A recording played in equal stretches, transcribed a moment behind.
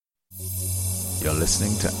You're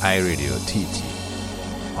listening to iRadio TT,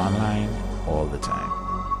 online all the time.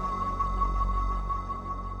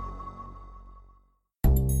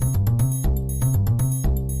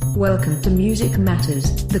 Welcome to Music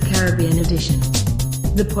Matters, the Caribbean edition,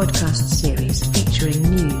 the podcast series featuring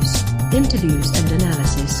news, interviews and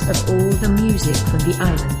analysis of all the music from the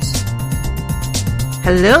islands.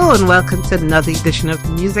 Hello and welcome to another edition of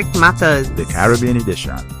Music Matters, The Caribbean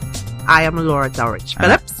edition. I am Laura Dowridge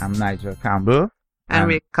Phillips. I'm Nigel Campbell. And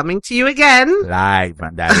we're coming to you again live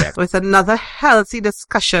and direct with another healthy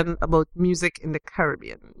discussion about music in the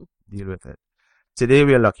Caribbean. Deal with it. Today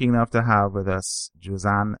we are lucky enough to have with us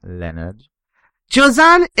Josanne Leonard.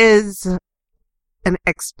 Josanne is an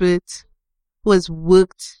expert who has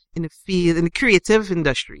worked in the field, in the creative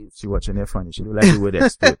industries. She watching it funny. She do like the word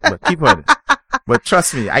expert, but keep on. But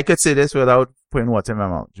trust me, I could say this without putting water in my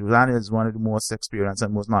mouth. Josanne is one of the most experienced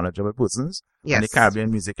and most knowledgeable persons in the Caribbean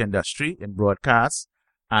music industry, in broadcast,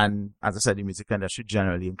 and as I said, the music industry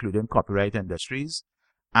generally, including copyright industries.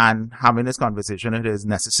 And having this conversation, it is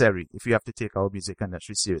necessary if you have to take our music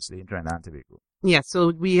industry seriously in Trinidad and Tobago. Yes,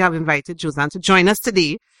 so we have invited Josanne to join us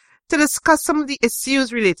today to discuss some of the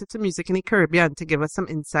issues related to music in the Caribbean, to give us some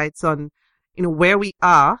insights on, where we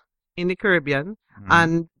are in the Caribbean,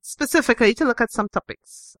 and specifically to look at some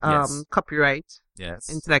topics, copyright,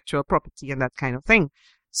 intellectual property, and that kind of thing.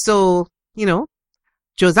 So,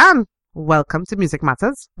 Josanne, welcome to Music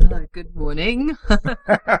Matters. Good morning.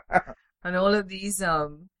 And all of these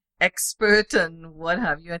expert and what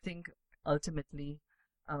have you, I think ultimately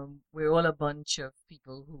we're all a bunch of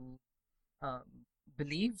people who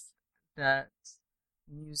believe that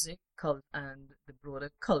music and the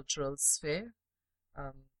broader cultural sphere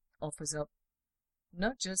offers up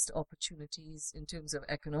not just opportunities in terms of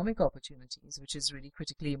economic opportunities, which is really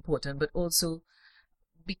critically important, but also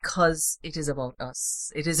because it is about us.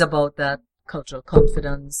 It is about that cultural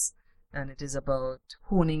confidence, and it is about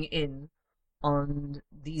honing in on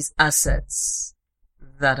these assets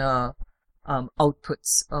that are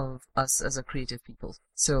outputs of us as a creative people.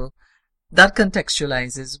 So that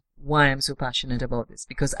contextualizes why I'm so passionate about this,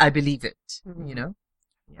 because I believe it, Yeah.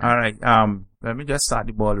 All right. Let me just start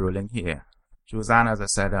the ball rolling here. Josanne, as I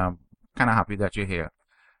said, I'm kind of happy that you're here.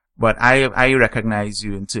 But I recognize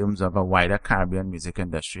you in terms of a wider Caribbean music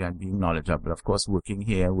industry and being knowledgeable. Of course, working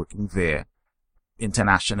here, working there,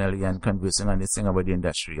 internationally, and conversing on this thing about the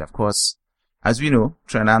industry. Of course, as we know,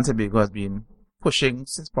 Trinidad and Tobago has been pushing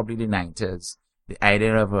since probably the 90s the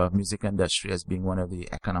idea of a music industry as being one of the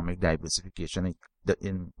economic diversification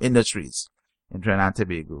in industries in Trinidad and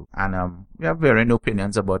Tobago. And we have varying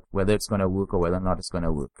opinions about whether it's going to work or whether or not it's going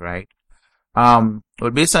to work, right? Well,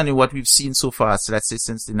 based on what we've seen so far, so let's say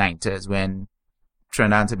since the 90s, when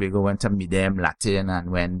Trinidad and Tobago went to Midem Latin,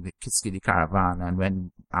 and when the Kids Kiddie Caravan, and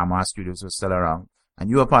when Armagh Studios was still around, and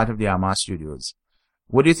you were part of the Armagh Studios.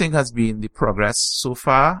 What do you think has been the progress so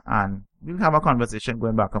far? And we'll have a conversation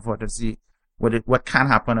going back and forth to see what can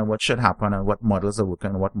happen and what should happen and what models are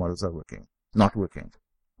working and what models are not working.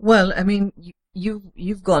 Well, I mean,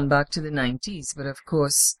 you've gone back to the 90s, but of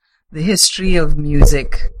course, the history of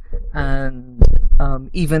music, and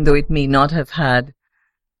even though it may not have had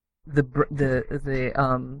the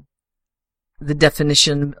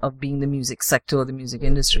definition of being the music sector or the music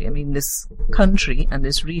industry, I mean, this country and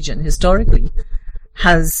this region historically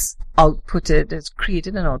has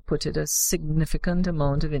created and outputted a significant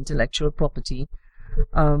amount of intellectual property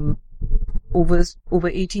over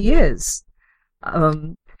 80 years.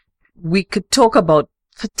 We could talk about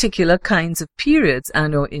particular kinds of periods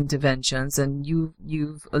and or interventions, and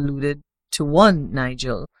you've alluded to one,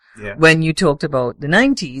 Nigel, when you talked about the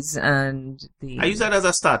 90s and I use that as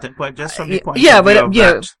a starting point, just from the point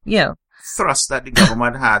thrust that the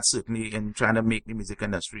government had, certainly in trying to make the music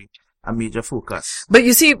industry a major focus. But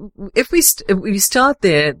you see, if we start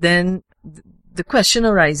there, then the question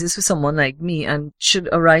arises for someone like me, and should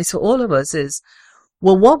arise for all of us, is,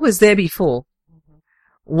 well, what was there before?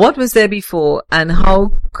 What was there before, and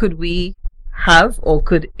how could we have or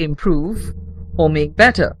could improve or make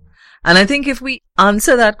better? And I think if we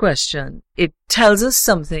answer that question, it tells us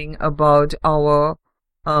something about our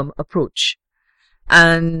approach.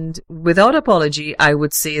 And without apology, I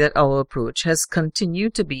would say that our approach has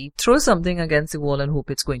continued to be throw something against the wall and hope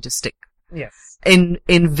it's going to stick. Yes. In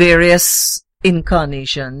various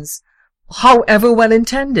incarnations, however well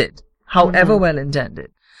intended.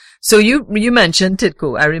 So you mentioned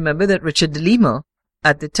TIDCO. I remember that Richard de Lima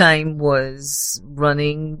at the time was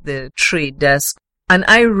running the trade desk, and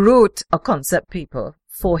I wrote a concept paper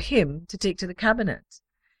for him to take to the cabinet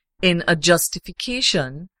in a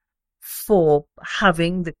justification for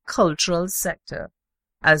having the cultural sector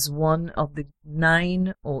as one of the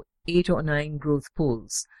 8 or 9 growth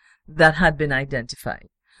poles that had been identified.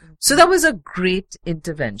 So that was a great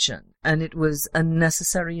intervention, and it was a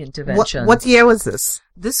necessary intervention. What year was this?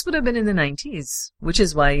 This would have been in the 90s, which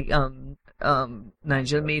is why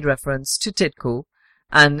Nigel made reference to TIDCO.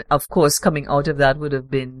 And of course, coming out of that would have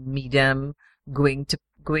been MEDEM going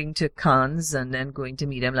to Cannes and then going to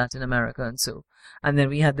MEDEM Latin America and then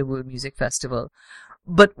we had the World Music Festival.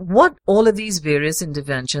 But what all of these various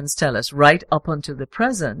interventions tell us right up until the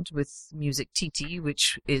present with Music TT,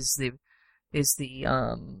 which is the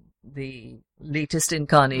latest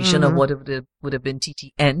incarnation of what would have been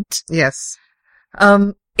TT Ent. Yes.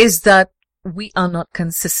 Is that we are not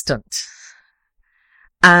consistent.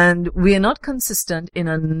 And we are not consistent in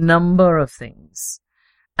a number of things.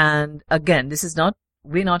 And again,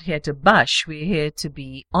 we're not here to bash. We're here to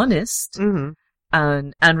be honest and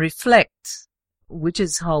reflect, which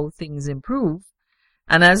is how things improve.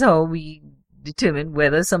 And that's how we determine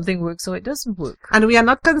whether something works or it doesn't work. And we are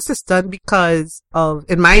not consistent because of,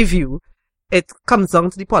 in my view, it comes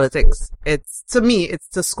down to the politics. To me, it's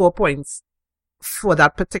to score points for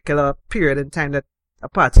that particular period in time that a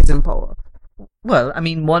party is in power. Well, I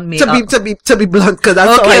mean, one may to be blunt, because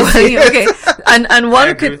that's how I see it. Okay, and one I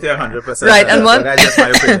agree could with you 100%. right, and one That's just my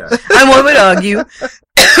opinion. and one would argue,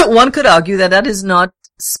 one could argue that is not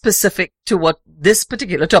specific to what this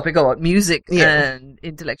particular topic about music and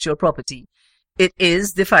intellectual property. It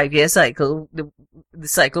is the 5-year cycle, the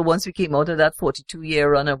cycle once we came out of that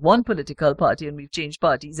 42-year run of one political party, and we've changed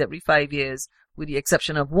parties every 5 years with the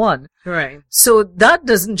exception of one. Right. So that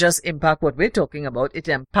doesn't just impact what we're talking about, it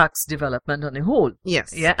impacts development on the whole.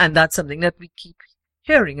 Yes. Yeah, and that's something that we keep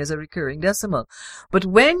hearing as a recurring decimal. But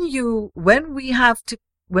when we have to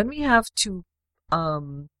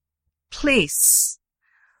place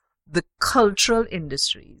the cultural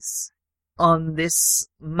industries on this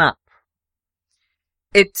map,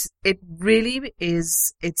 it really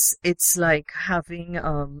is, it's like having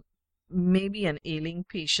maybe an ailing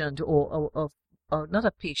patient or not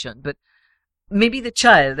a patient, but maybe the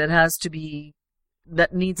child that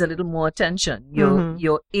needs a little more attention.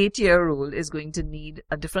 Your 8-year-old is going to need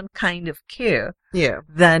a different kind of care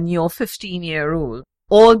than your 15-year-old,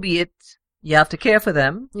 albeit you have to care for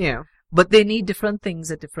them. Yeah. But they need different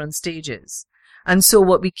things at different stages. And so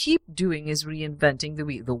what we keep doing is reinventing the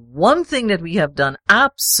wheel. The one thing that we have done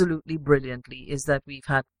absolutely brilliantly is that we've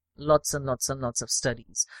had lots and lots and lots of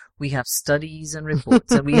studies. We have studies and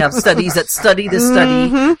reports, and we have studies that study the study,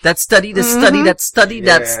 that study the study, that study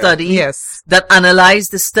that study, yes, that analyze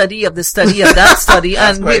the study of that study,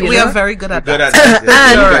 and we are very good at that.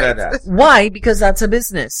 And why? Because that's a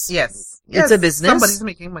business. Yes, it's a business. Somebody's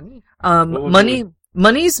making money.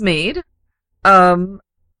 Money's made.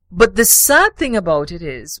 But the sad thing about it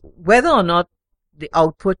is whether or not the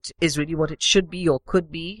output is really what it should be or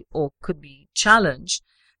could be challenged.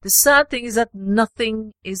 The sad thing is that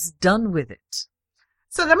nothing is done with it.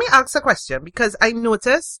 So let me ask a question, because I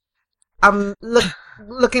notice,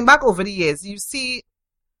 looking back over the years, you see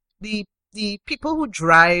the people who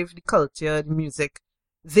drive the culture, the music,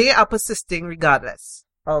 they are persisting regardless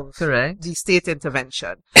of the state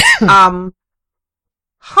intervention. How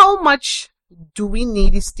much do we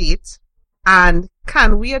need the state, and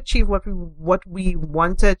can we achieve what we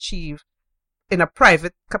want to achieve in a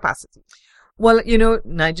private capacity? Well,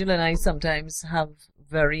 Nigel and I sometimes have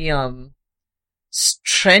very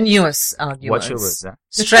strenuous arguments. Watch your words, huh?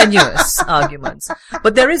 Strenuous arguments.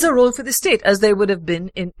 But there is a role for the state, as there would have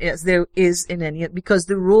been as there is in any, because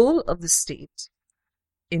the role of the state,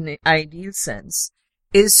 in the ideal sense,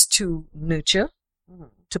 is to nurture,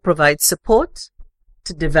 to provide support,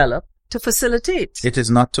 to develop, to facilitate. It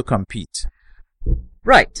is not to compete.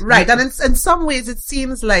 Right. And in some ways, it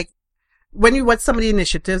seems like when you watch some of the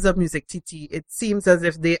initiatives of Music TT, it seems as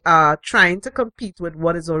if they are trying to compete with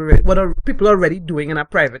what are people already doing in a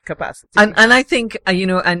private capacity. And I think,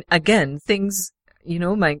 and again, things,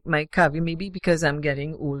 my caveat, maybe because I'm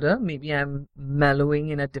getting older, maybe I'm mellowing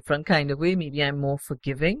in a different kind of way, maybe I'm more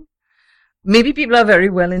forgiving. Maybe people are very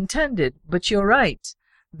well intended, but you're right.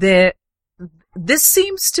 This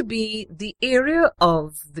seems to be the area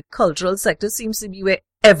of the cultural sector seems to be where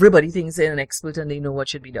everybody thinks they're an expert and they know what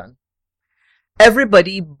should be done.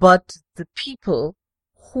 Everybody but the people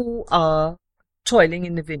who are toiling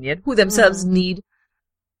in the vineyard, who themselves need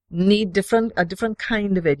a different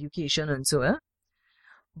kind of education and so on.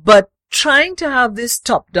 But trying to have this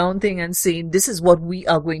top-down thing and saying this is what we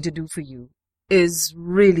are going to do for you is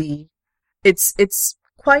really, it's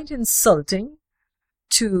quite insulting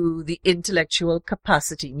to the intellectual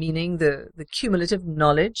capacity, meaning the cumulative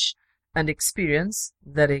knowledge and experience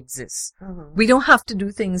that exists. Mhm. We don't have to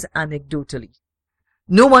do things anecdotally.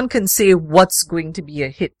 No one can say what's going to be a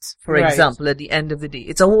hit, for Right. example, at the end of the day.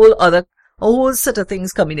 It's a whole set of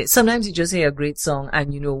things coming in. Sometimes you just hear a great song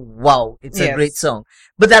and you know, wow, it's a Yes. great song.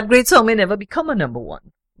 But that great song may never become a number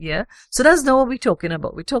one. Yeah. So that's not what we're talking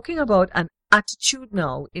about. We're talking about an attitude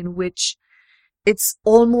now in which it's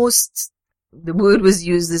almost, the word was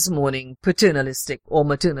used this morning, paternalistic or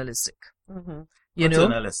maternalistic. Mhm. You know?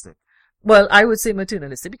 Maternalistic. Well, I would say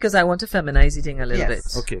maternalistic because I want to feminize the thing a little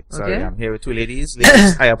Yes. bit. Okay, sorry, Okay. I'm here with two ladies.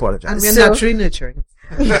 Ladies, I apologize. And we're So- naturally nurturing.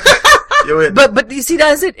 You win. But you see,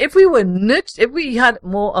 that's it. If we had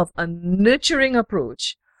more of a nurturing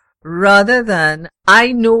approach rather than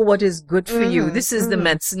I know what is good for you. Mhm, This is the mhm.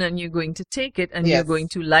 medicine and you're going to take it and Yes. you're going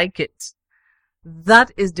to like it.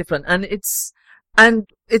 That is different. And it's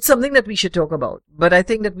something that we should talk about. But I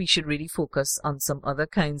think that we should really focus on some other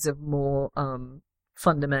kinds of more,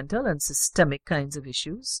 fundamental and systemic kinds of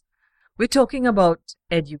issues. We're talking about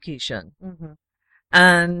education. Mhm.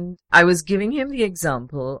 And I was giving him the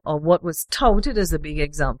example of what was touted as a big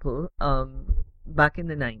example back in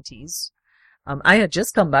the 90s. I had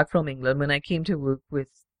just come back from England when I came to work with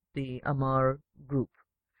the Amar group.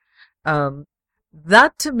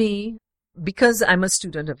 That to me, because I'm a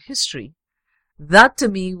student of history, that to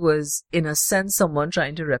me was, in a sense, someone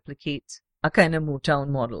trying to replicate a kind of Motown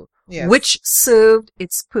model, Yes. which served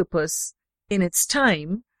its purpose in its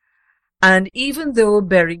time. And even though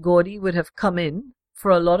Berry Gordy would have come in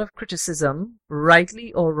for a lot of criticism,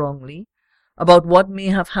 rightly or wrongly, about what may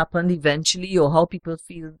have happened eventually or how people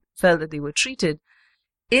felt that they were treated,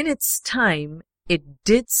 in its time, it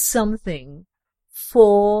did something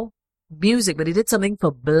for music, but it did something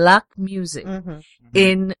for black music Mhm.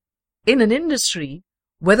 in an industry,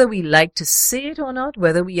 whether we like to say it or not,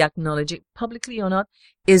 whether we acknowledge it publicly or not,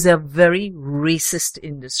 is a very racist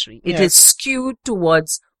industry. It Yes. is skewed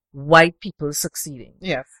towards white people succeeding.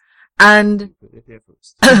 Yes. And, You did it here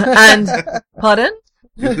first. and, pardon?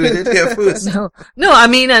 You did it here first. No,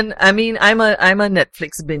 I'm a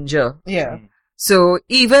Netflix binger. Yeah. So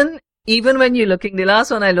even when you're looking, the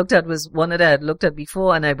last one I looked at was one that I had looked at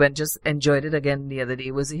before and I just enjoyed it again the other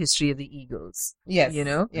day, was the history of the Eagles. Yes. You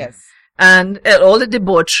know? Yes. And all the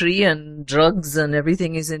debauchery and drugs and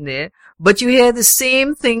everything is in there. But you hear the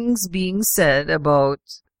same things being said about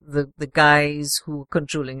the guys who are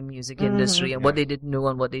controlling the music industry and what they didn't know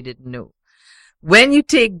and what they didn't know. When you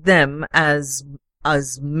take them as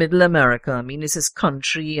middle America, I mean, this is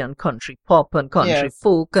country and country pop and country Yes.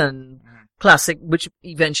 folk and classic, which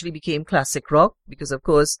eventually became classic rock because, of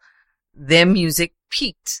course, their music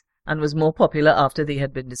peaked and was more popular after they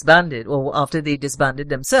had been disbanded or after they disbanded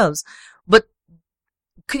themselves. But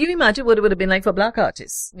could you imagine what it would have been like for black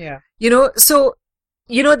artists? Yeah. So,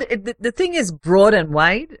 the thing is broad and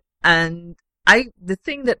wide, and the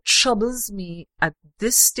thing that troubles me at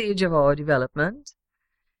this stage of our development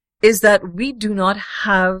is that we do not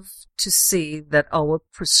have to say that our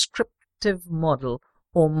prescriptive model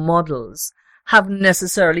or models have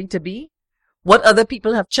necessarily to be what other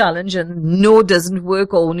people have challenged and no doesn't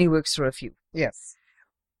work or only works for a few. Yes.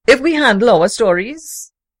 If we handle our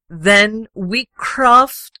stories, then we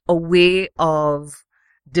craft a way of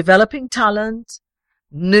developing talent,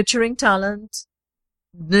 nurturing an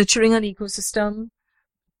ecosystem,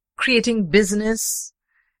 creating business,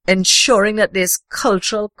 ensuring that there's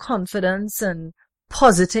cultural confidence and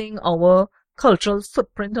positing our cultural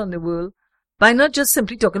footprint on the world by not just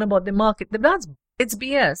simply talking about the market. It's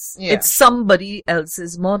BS. Yeah. It's somebody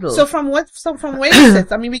else's model. So from where you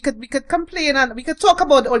sit, I mean, we could complain and we could talk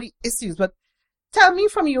about all the issues, but tell me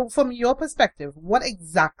from your perspective, what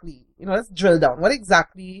exactly, let's drill down. What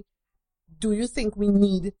exactly do you think we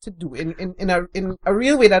need to do in a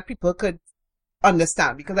real way that people could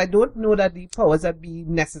understand? Because I don't know that the powers that be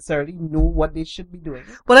necessarily know what they should be doing.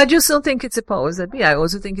 Well, I just don't think it's the powers that be. I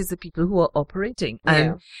also think it's the people who are operating. Yeah.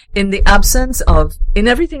 And in the absence of, in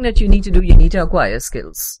everything that you need to do, you need to acquire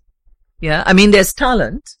skills. Yeah. I mean, there's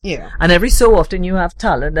talent. Yeah. And every so often you have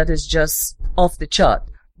talent that is just off the chart.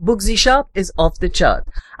 Bugsy Sharp is off the chart.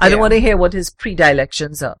 I don't Yeah. want to hear what his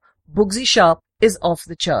predilections are. Bugsy Sharp is off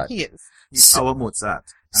the chart. He is. He's our Mozart.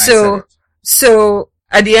 And I So, said it. so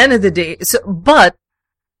at the end of the day,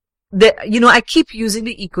 I keep using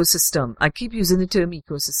the ecosystem. I keep using the term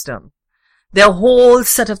ecosystem. There are a whole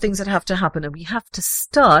set of things that have to happen, and we have to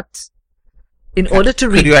start in order to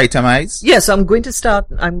Could you itemize? Yes, I'm going to say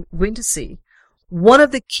one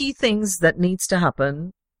of the key things that needs to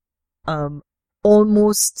happen,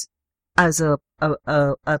 almost as a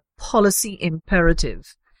policy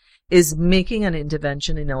imperative, is making an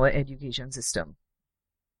intervention in our education system.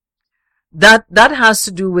 that has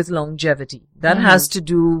to do with longevity. That has to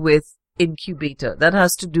do with incubator. That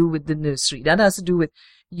has to do with the nursery. That has to do with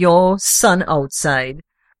your son outside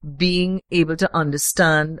being able to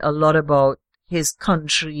understand a lot about his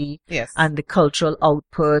country Yes. and the cultural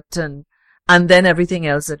output and then everything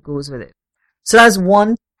else that goes with it. So that's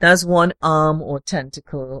one arm or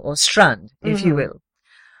tentacle or strand, if you will.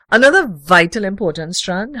 Another vital important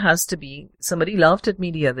strand has to be, somebody laughed at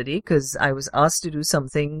me the other day because I was asked to do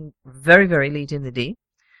something very, very late in the day.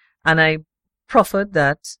 And I proffered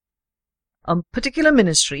that a particular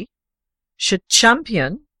ministry should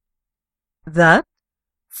champion that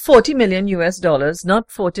 40 million US dollars,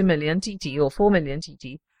 not 40 million TT or 4 million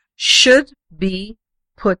TT, should be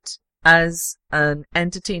put as an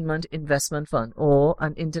entertainment investment fund or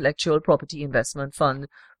an intellectual property investment fund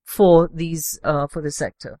for these, for the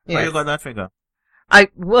sector. Where you got that figure?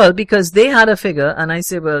 Well, because they had a figure and I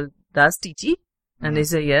said, well, that's TT. And they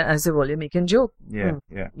say, yeah. I said, well, you're making joke. Yeah.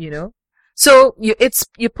 You know? So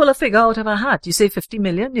you pull a figure out of a hat. You say 50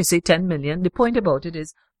 million, you say 10 million. The point about it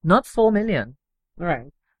is not 4 million.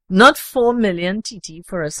 Right. Not 4 million TT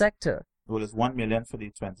for a sector. Well, it's 1 million for the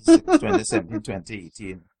 2017,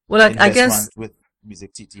 2018. Well, I guess. With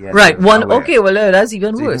Music TT. Right. Okay. Well, that's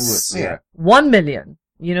even worse. Yeah. 1 million.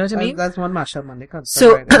 You know what I mean? That's one Marshall Monday.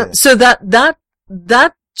 So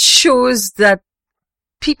that shows that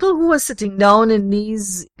people who are sitting down in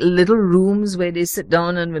these little rooms where they sit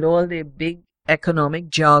down and with all their big economic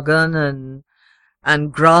jargon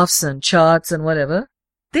and graphs and charts and whatever,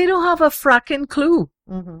 they don't have a fracking clue.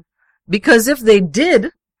 Because if they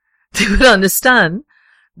did, they would understand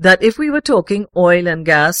that if we were talking oil and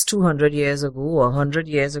gas 200 years ago or 100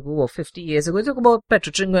 years ago or 50 years ago, we talk about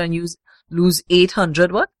Petrotrin going to lose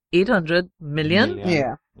 800 million?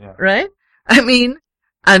 Yeah. Right? I mean,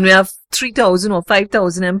 and we have 3,000 or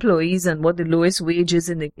 5,000 employees and what the lowest wage is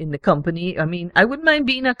in the company. I mean, I wouldn't mind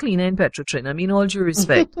being a cleaner in Petrotrin. I mean, all due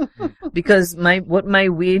respect. Because what my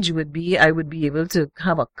wage would be, I would be able to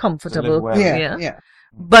have a comfortable, Yeah.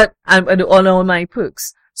 But, and all my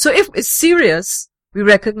perks. So if it's serious, we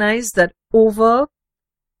recognize that over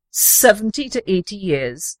 70 to 80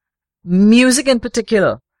 years, music in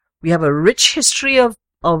particular, we have a rich history of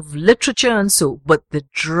literature and so, but the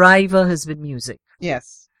driver has been music.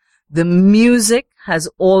 Yes. The music has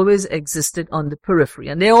always existed on the periphery,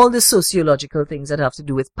 and they're all the sociological things that have to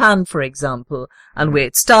do with Pan, for example, and where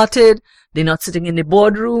it started. They're not sitting in the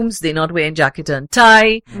boardrooms. They're not wearing jacket and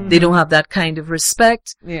tie. They don't have that kind of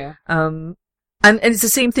respect. Yeah. And it's the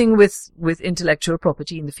same thing with intellectual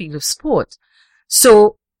property in the field of sport.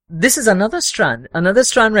 So this is another strand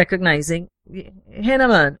recognizing, hey,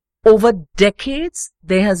 man, over decades,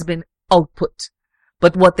 there has been output,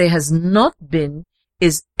 but what there has not been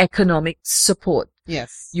is economic support.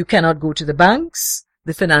 Yes. You cannot go to the banks.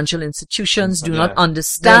 The financial institutions do not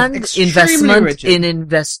understand They're investment rigid.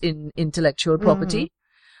 in intellectual property.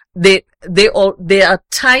 They are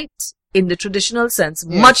tight in the traditional sense,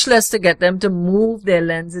 much less to get them to move their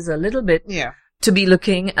lenses a little bit to be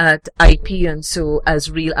looking at IP and so as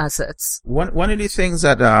real assets. One of the things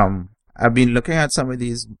that I've been looking at some of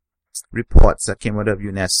these reports that came out of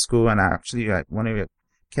UNESCO, and actually one of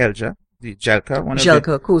Kelja, the Jelka,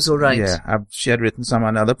 Jelka Kozo, right? Yeah, she had written some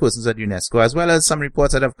on other persons at UNESCO, as well as some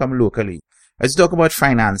reports that have come locally. As you talk about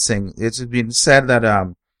financing, it's been said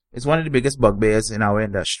that it's one of the biggest bugbears in our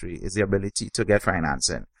industry is the ability to get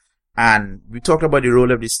financing. And we talked about the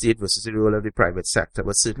role of the state versus the role of the private sector,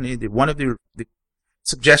 but certainly one of the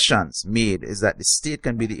suggestions made is that the state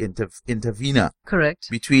can be the intervener. Correct.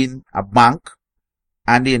 Between a bank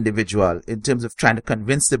and the individual in terms of trying to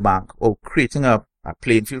convince the bank or creating a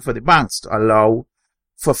playing field for the banks to allow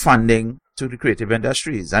for funding to the creative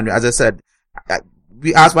industries. And as I said,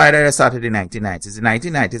 we asked why I started in the 1990s. The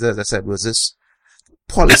 1990s, as I said, was this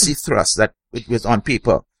policy thrust that it was on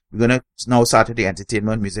paper. We're going to now start the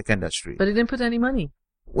entertainment music industry. But it didn't put any money.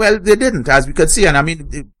 Well, they didn't, as we could see. And I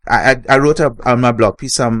mean, I wrote on my blog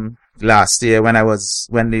piece last year when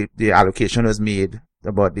the allocation was made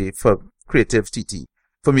about for creative TT,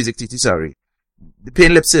 for music TT, sorry. The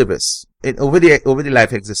paying lip service. Over the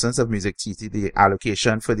life existence of music TT, the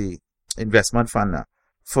allocation for the investment fund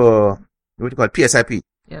for what you call PSIP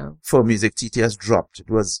for music TT has dropped.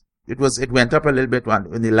 It went up a little bit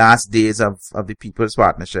in the last days of the People's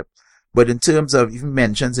Partnership. But in terms of even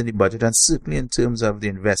mentions in the budget, and certainly in terms of the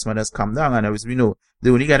investment has come down, and as we know, they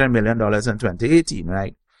only got $1 million in 2018,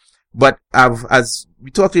 right? But as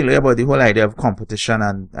we talked earlier about the whole idea of competition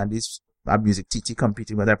and this music TT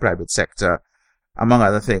competing with the private sector, among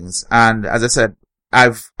other things. And as I said,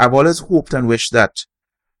 I've always hoped and wished that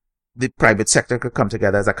the private sector could come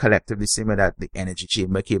together as a collective, the same way that the energy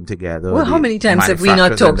chamber came together. Well, how many times have we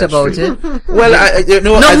not talked about it? Well,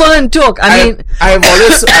 no more than talk. I've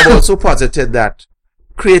also posited that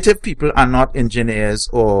creative people are not engineers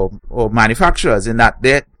or manufacturers, in that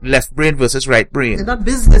they're left brain versus right brain. They're not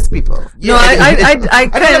business people. No, I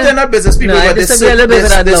think they're not business people, but they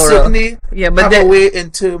certainly have a way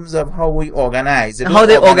in terms of how we organize. How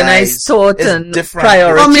they organize thought and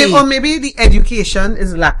priority. Or maybe the education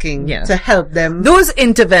is lacking to help them. Those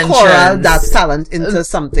interventions. Corral that talent into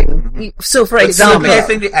something. So, for example, I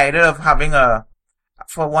think the idea of having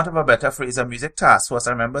for want of a better phrase, a music task force.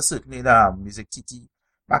 I remember certainly the Music TT.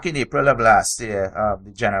 Back in April of last year,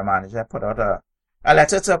 the general manager put out a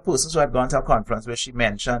letter to a person who had gone to a conference where she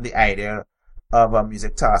mentioned the idea of a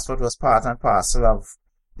music task force was part and parcel of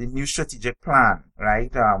the new strategic plan,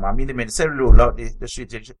 right? The minister rolled out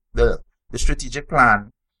the strategic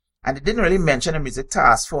plan, and it didn't really mention a music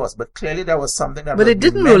task force, but clearly there was something that. But it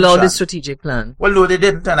didn't roll out the strategic plan. Well, no, they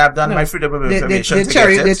didn't, and I've done my freedom of information.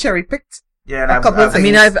 They cherry picked. Yeah, and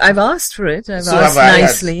I've asked for it. I've asked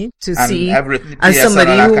nicely to see. I've written as somebody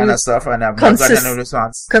and all that who kind of stuff, and I've not gotten no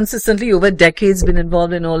response. Consistently over decades been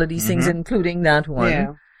involved in all of these things, including that one.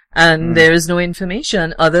 Yeah. And there is no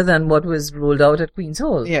information other than what was rolled out at Queen's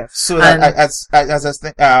Hall. Yeah. So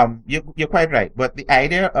you're quite right. But the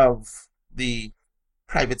idea of the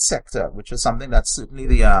private sector, which was something that certainly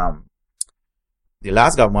the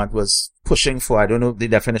last government was pushing for. I don't know, the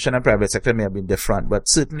definition of private sector may have been different, but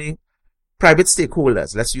certainly private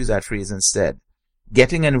stakeholders, let's use that phrase instead,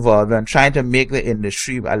 getting involved and trying to make the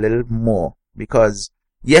industry a little more. Because,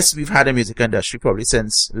 yes, we've had a music industry probably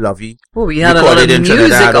since Lovey. Oh, we had a lot of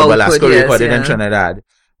music output, recorded in Trinidad.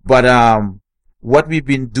 But what we've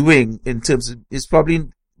been doing in terms of, is probably,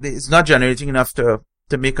 it's not generating enough to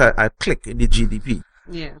make a click in the GDP.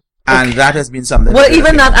 Yeah. And that has been something. Well,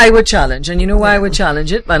 even that I would challenge. And you know why I would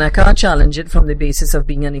challenge it? And I can't challenge it from the basis of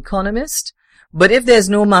being an economist. But if there's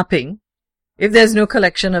no mapping, if there's no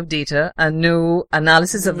collection of data and no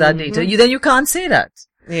analysis of that data, then you can't say that.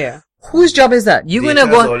 Yeah. Whose job is that? You're gonna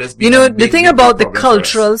go. The thing about the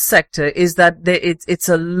cultural sector is that it's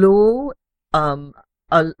a low, a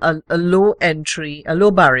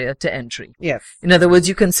low barrier to entry. Yes. In other words,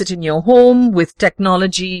 you can sit in your home with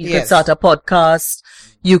technology. You could start a podcast.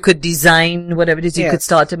 You could design whatever it is. You could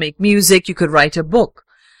start to make music. You could write a book.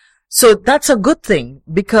 So that's a good thing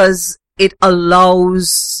because it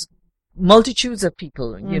allows multitudes of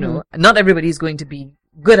people, not everybody is going to be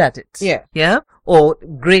good at it. Yeah. Or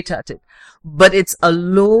great at it. But it's a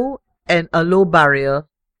low barrier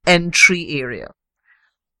entry area.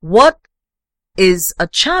 What is a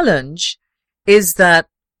challenge is that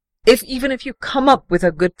even if you come up with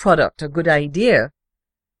a good product, a good idea,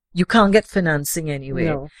 you can't get financing anyway.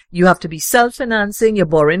 No. You have to be self-financing. You're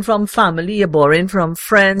borrowing from family. You're borrowing from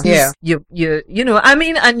friends. Yeah.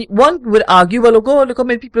 And one would argue, well, look how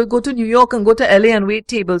many people go to New York and go to LA and wait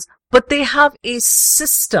tables. But they have a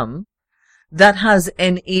system that has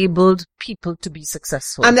enabled people to be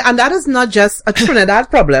successful. And that is not just a Trinidad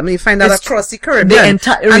problem. You find that across the Caribbean. The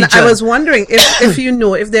entire region. And I was wondering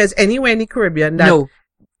if there's anywhere in the Caribbean that... No.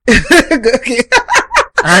 Okay.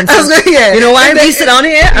 And why we sit down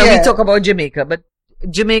here and we talk about Jamaica, but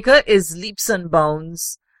Jamaica is leaps and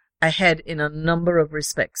bounds ahead in a number of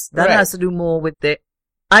respects. That has to do more with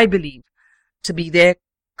I believe, to be their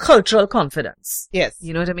cultural confidence. Yes.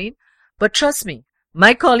 You know what I mean? But trust me,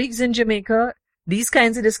 my colleagues in Jamaica, these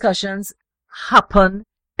kinds of discussions happen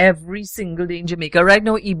every single day in Jamaica. Right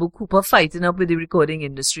now, Ibu Cooper fighting up with the Recording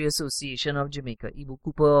Industry Association of Jamaica. Ibu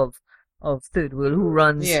Cooper of Third World, who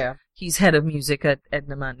runs... Yeah. He's head of music at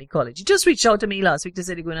Edna Manley College. He just reached out to me last week to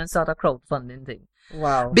say they're going to start a crowdfunding thing.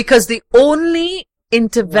 Wow. Because the only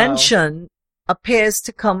intervention appears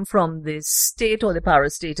to come from the state or the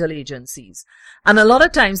parastatal agencies. And a lot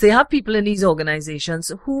of times they have people in these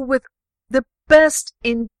organizations who with the best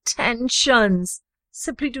intentions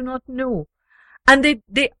simply do not know. And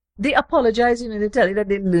they apologize, they tell you that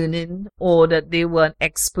they're learning or that they were an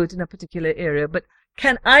expert in a particular area. But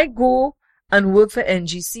can I go and work for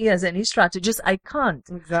NGC as any strategist? I can't.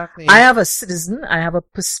 Exactly. I have a citizen. I have a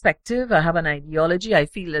perspective. I have an ideology. I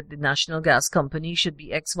feel that the National Gas Company should be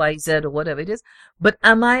XYZ or whatever it is. But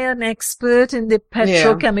am I an expert in the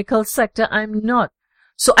petrochemical sector? I'm not.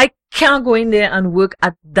 So I can't go in there and work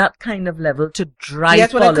at that kind of level to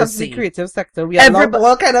drive policy. When it comes to the creative sector, we have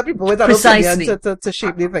all kind of people with an opinion to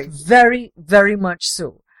shape the things. Very, very much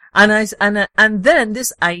so. And then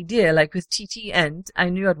this idea, like with TTN, I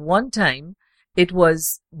knew at one time it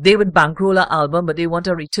was, they would bankroll an album, but they want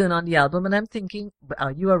a return on the album. And I'm thinking,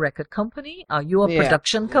 are you a record company? Are you a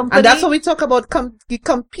production company? And that's when we talk about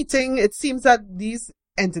competing. It seems that these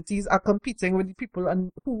entities are competing with the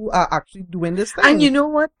people who are actually doing this thing. And you know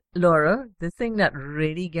what, Laura? The thing that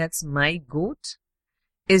really gets my goat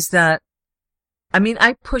is that, I mean,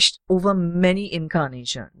 I pushed over many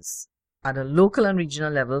incarnations at a local and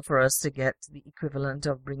regional level for us to get the equivalent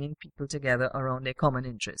of bringing people together around their common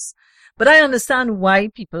interests. But I understand why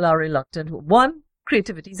people are reluctant. One,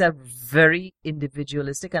 creativity is a very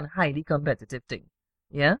individualistic and highly competitive thing.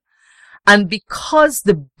 Yeah. And because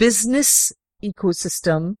the business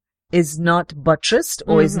ecosystem is not buttressed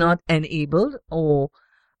or is not enabled or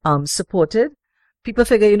supported, people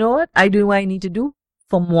figure, you know what? I do what I need to do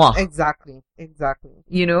for moi. Exactly.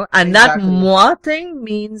 You know, and that moi thing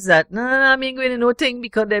means that, I ain't going to no thing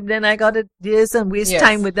because then I got to this and waste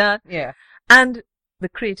time with that. Yeah. And the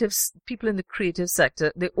people in the creative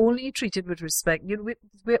sector, they're only treated with respect. You know,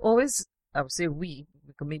 we're always, I would say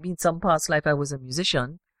maybe in some past life I was a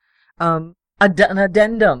musician, an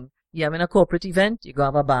addendum. Yeah, I'm in a corporate event, you go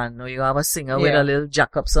have a band, or you have a singer with a little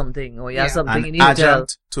jack up something, or you have something in your hotel.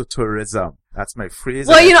 Adjunct to tourism. That's my phrase.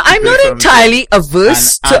 Well, you know, I'm not entirely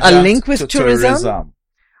averse to a link with tourism.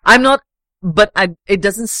 I'm not, but it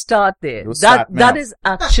doesn't start there. That is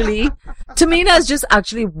actually, to me, that's just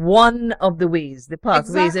actually one of the ways, the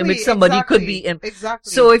pathways in which somebody could be in.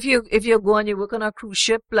 Exactly. So if you go and you work on a cruise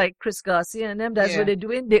ship like Chris Garcia and them, that's what they're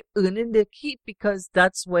doing. They're earning their keep because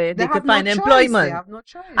that's where they can find employment. They have no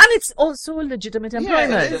choice. And it's also legitimate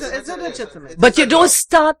employment. It's a legitimate. But you don't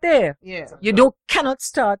start there. Yeah. You cannot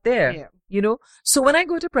start there. Yeah. You know, so when I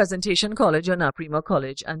go to Presentation College or Naprima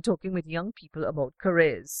College and talking with young people about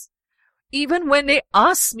careers, even when they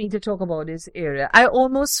ask me to talk about this area, I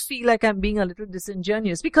almost feel like I'm being a little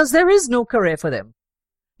disingenuous because there is no career for them.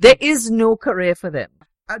 There is no career for them.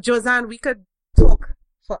 Josanne, we could talk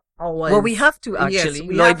for hours. Well, we have to actually.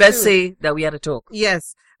 Yes, Lloyd best say that we had to talk.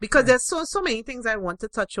 Yes, because there's so many things I want to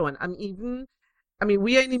touch on.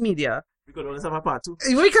 We are in the media. We could always have a part 2.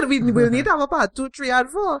 We'll need to have a part 2, 3, and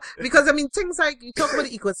 4. Because, things like, you talk about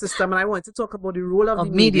the ecosystem, and I want to talk about the role of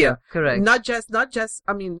the media. Correct. Not just,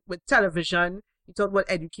 with television, you talk about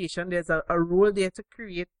education, there's a role there to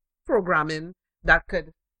create programming that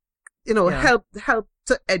could, help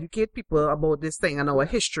to educate people about this thing and our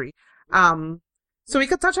history. So we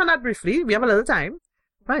could touch on that briefly. We have a little time.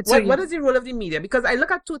 Right. What is the role of the media? Because I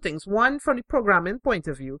look at two things. One, from the programming point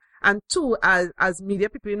of view, and two, as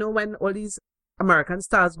media people, when all these American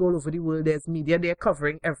stars go all over the world, there's media, they're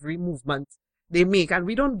covering every movement they make. And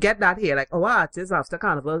we don't get that here. Like, our artists after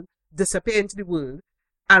Carnival disappear into the world,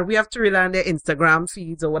 and we have to rely on their Instagram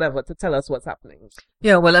feeds or whatever to tell us what's happening.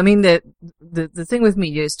 Yeah, well, the thing with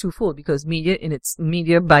media is twofold, because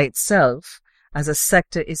media by itself as a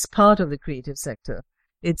sector is part of the creative sector.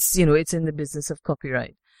 It's in the business of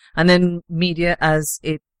copyright. And then media as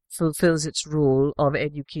it fulfills its role of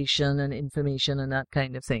education and information and that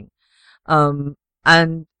kind of thing. And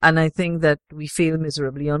I think that we fail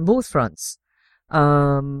miserably on both fronts.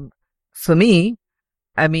 For me,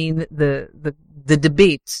 the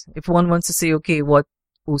debate, if one wants to say, okay, what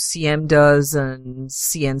OCM does and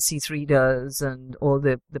CNC3 does and all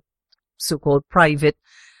the so-called private,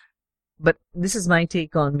 but this is my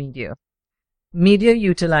take on media. Media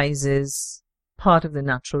utilizes part of the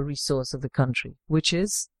natural resource of the country, which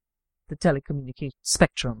is the telecommunication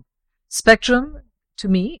spectrum. Spectrum, to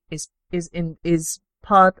me, is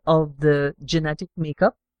part of the genetic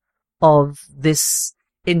makeup of this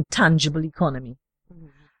intangible economy. Mm-hmm.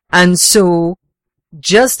 And so,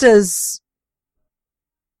 just as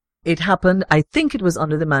it happened, I think it was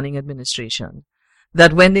under the Manning administration,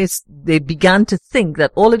 that when they began to think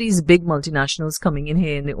that all of these big multinationals coming in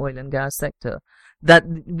here in the oil and gas sector, that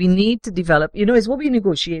we need to develop, it's what we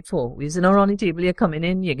negotiate for. We're sitting around the table, you're coming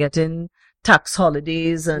in, you're getting tax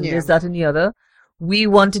holidays and this, that, and the other. We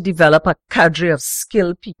want to develop a cadre of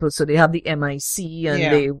skilled people, so they have the MIC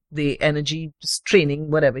and the energy training,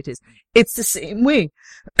 whatever it is. It's the same way.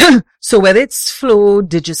 So whether it's Flow,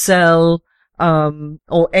 Digicel,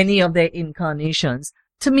 or any of their incarnations,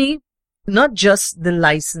 to me, not just the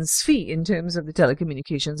license fee in terms of the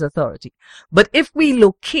Telecommunications Authority, but if we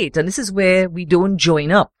locate, and this is where we don't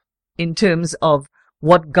join up in terms of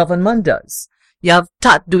what government does. You have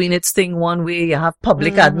TAT doing its thing one way, you have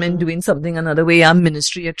public admin doing something another way, you have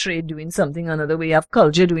Ministry of Trade doing something another way, you have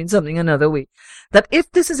culture doing something another way. That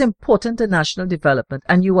if this is important to national development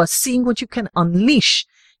and you are seeing what you can unleash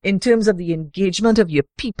in terms of the engagement of your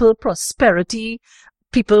people, prosperity,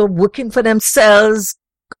 people working for themselves,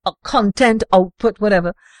 content, output,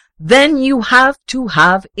 whatever, then you have to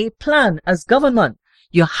have a plan as government.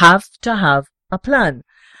 You have to have a plan.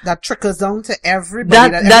 That trickles down to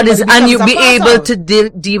everybody. That is, and you'll be able to to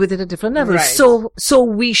deal with it at different levels. Right. So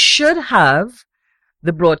we should have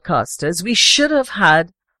the broadcasters. We should have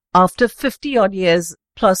had, after 50 odd years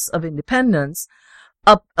plus of independence,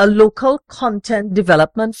 a local content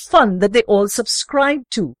development fund that they all subscribe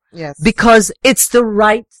to. Yes. Because it's the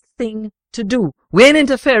right thing to do. We ain't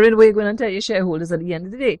interfering. We're going to tell your shareholders at the end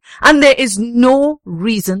of the day. And there is no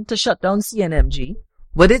reason to shut down CNMG,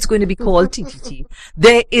 whether it's going to be called TTT.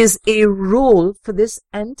 There is a role for this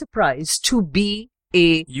enterprise to be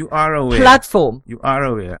a platform. You are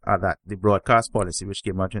aware that the broadcast policy, which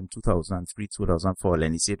came out in 2003, 2004,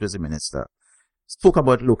 Lenny Sate was the minister, spoke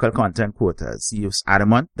about local content quotas. He was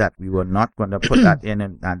adamant that we were not going to put that in,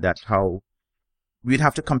 and that how we'd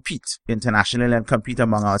have to compete internationally and compete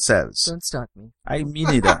among ourselves. Don't start me. Me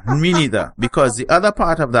neither. Because the other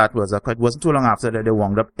part of that was, it wasn't too long after that they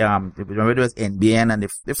wound up, remember it was NBN and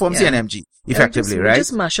they formed CNMG, effectively, right?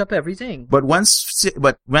 Just mash up everything. But when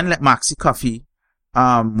Maxi Coffee,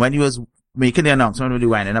 when he was making the announcement with the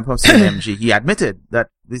winding up of CNMG, he admitted that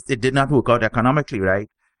it did not work out economically, right?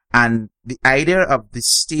 And the idea of the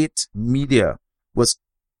state media was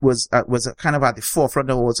kind of at the forefront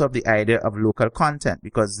also of the idea of local content,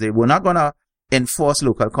 because they were not going to enforce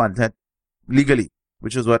local content legally,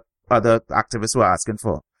 which is what other activists were asking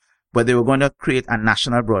for. But they were going to create a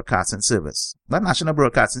national broadcasting service. That national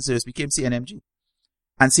broadcasting service became CNMG.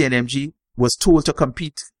 And CNMG was told to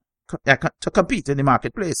compete in the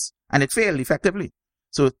marketplace. And it failed effectively.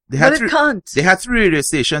 So they had They had 3 radio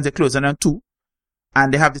stations, they're closing on 2.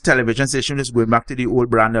 And they have the television station that's going back to the old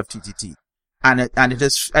brand of TTT. And it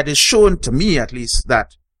is shown to me, at least,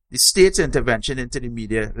 that the state's intervention into the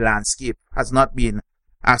media landscape has not been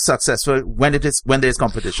as successful when there's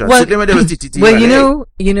competition. Well, so when there was TTT, well,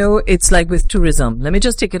 you know, it's like with tourism. Let me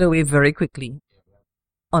just take it away very quickly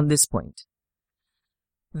on this point.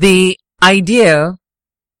 The idea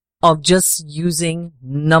of just using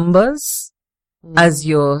numbers as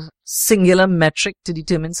your singular metric to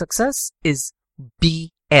determine success is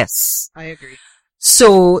BS. I agree.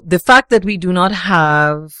 So the fact that we do not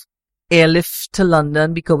have airlift to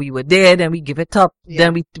London because we were there, then we give it up,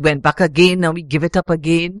 then we went back again, now we give it up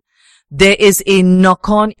again. There is a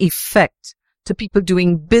knock-on effect to people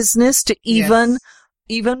doing business, to even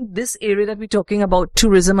this area that we're talking about,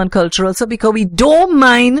 tourism and cultural. So because we don't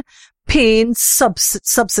mind paying,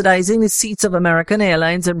 subsidizing the seats of American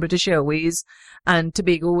Airlines and British Airways, and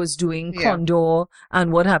Tobago was doing Condor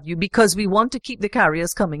and what have you, because we want to keep the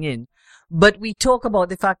carriers coming in. But we talk about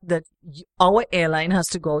the fact that our airline has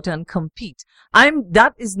to go out and compete.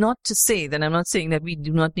 That is not to say that I'm not saying that we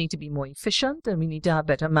do not need to be more efficient and we need to have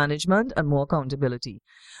better management and more accountability.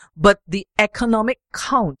 But the economic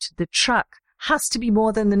count, the track, has to be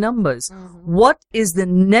more than the numbers. Mm-hmm. What is the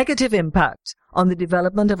negative impact on the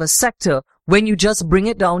development of a sector when you just bring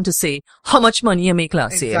it down to say how much money you make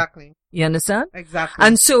last year? Exactly. You understand? Exactly.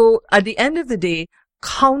 And so at the end of the day,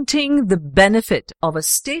 counting the benefit of a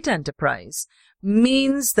state enterprise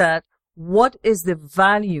means that what is the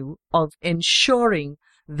value of ensuring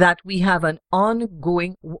that we have an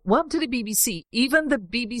ongoing, what happened to the BBC? Even the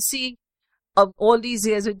BBC of all these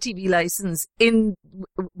years with TV license in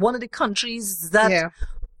one of the countries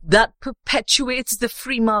that perpetuates the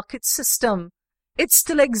free market system, it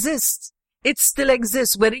still exists. It still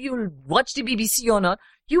exists. Whether you watch the BBC or not,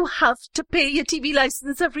 you have to pay your TV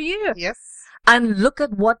license every year. Yes. And look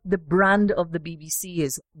at what the brand of the BBC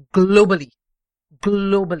is globally.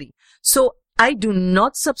 Globally. So I do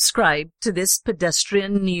not subscribe to this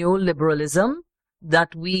pedestrian neoliberalism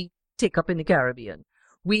that we take up in the Caribbean.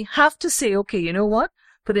 We have to say, okay, you know what?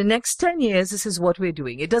 For the next 10 years, this is what we're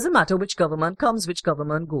doing. It doesn't matter which government comes, which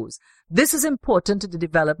government goes. This is important to the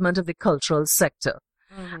development of the cultural sector.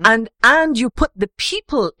 Mm-hmm. And you put the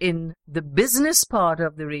people in the business part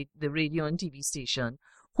of the radio and TV station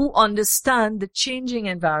who understand the changing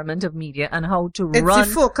environment of media and how to run. It's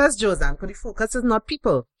the focus, Josan, because the focus is not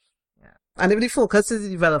people. Yeah. And if the focus is the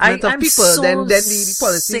development of people, then the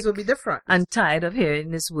policies will be different. I'm tired of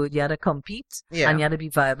hearing this word. You had to compete and you had to be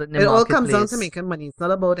viable in the marketplace. It all comes down to making money. It's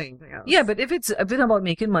not about anything else. Yeah, but if it's about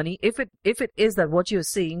making money, if it is that what you're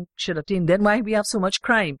saying should obtain, then why we have so much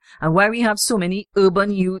crime and why we have so many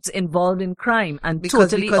urban youths involved in crime and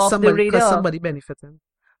totally off the radar. Because somebody benefiting.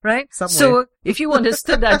 Right? So if you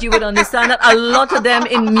understood that, you would understand that a lot of them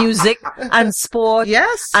in music and sport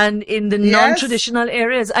and in the non-traditional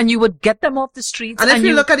areas, and you would get them off the streets. And if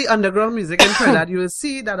you look at the underground music in Trinidad, you will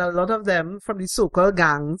see that a lot of them from the so-called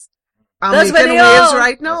gangs I'm That's where making they waves are.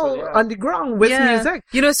 right That's where they now are. on the ground with music.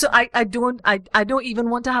 You know, so I don't even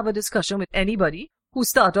want to have a discussion with anybody who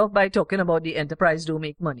start off by talking about the enterprise don't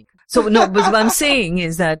make money. So no, but what I'm saying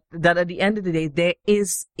is that at the end of the day, there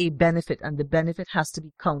is a benefit, and the benefit has to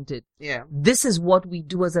be counted. Yeah. This is what we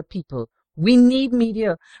do as a people. We need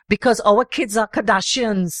media because our kids are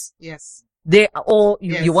Kardashians. Yes. They or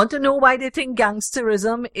you, Yes. you want to know why they think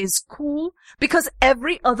gangsterism is cool? Because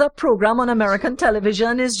every other program on American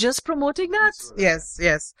television is just promoting that. Yes.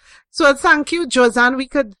 Yes. So thank you, Josanne. We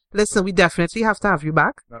definitely have to have you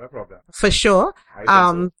back Not a problem. for sure.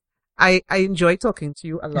 I think I enjoy talking to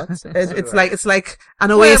you a lot. It's like an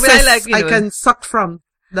Well, oasis I like, you I know. can suck from.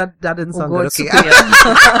 That didn't Oh, sound God, good. Okay.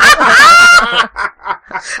 Sophia.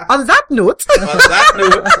 On that note, On that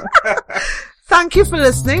note, thank you for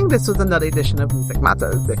listening. This was another edition of Music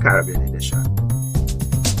Matters. the Caribbean edition.